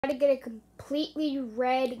To get a completely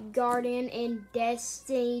red garden in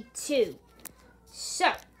Destiny 2.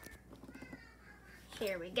 So,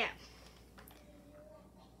 here we go.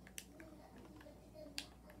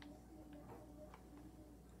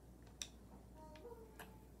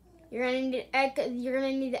 You're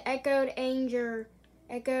gonna need the echoed anger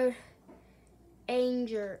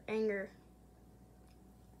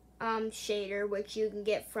shader, which you can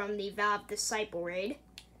get from the Valve Disciple raid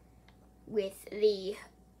with the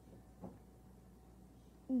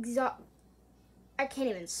I can't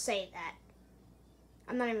even say that.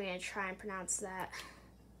 I'm not even gonna try and pronounce that.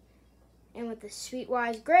 And with the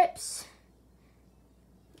Streetwise grips,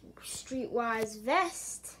 Streetwise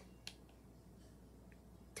vest,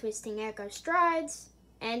 Twisting Echo strides,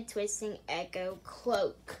 and Twisting Echo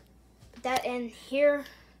cloak. Put that in. Here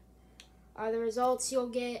are the results you'll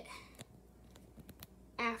get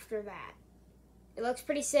after that. It looks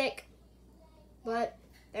pretty sick, but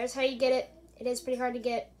there's how you get it. It is pretty hard to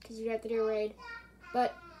get because you have to do a raid,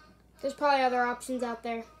 but there's probably other options out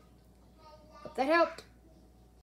there. Hope that helped.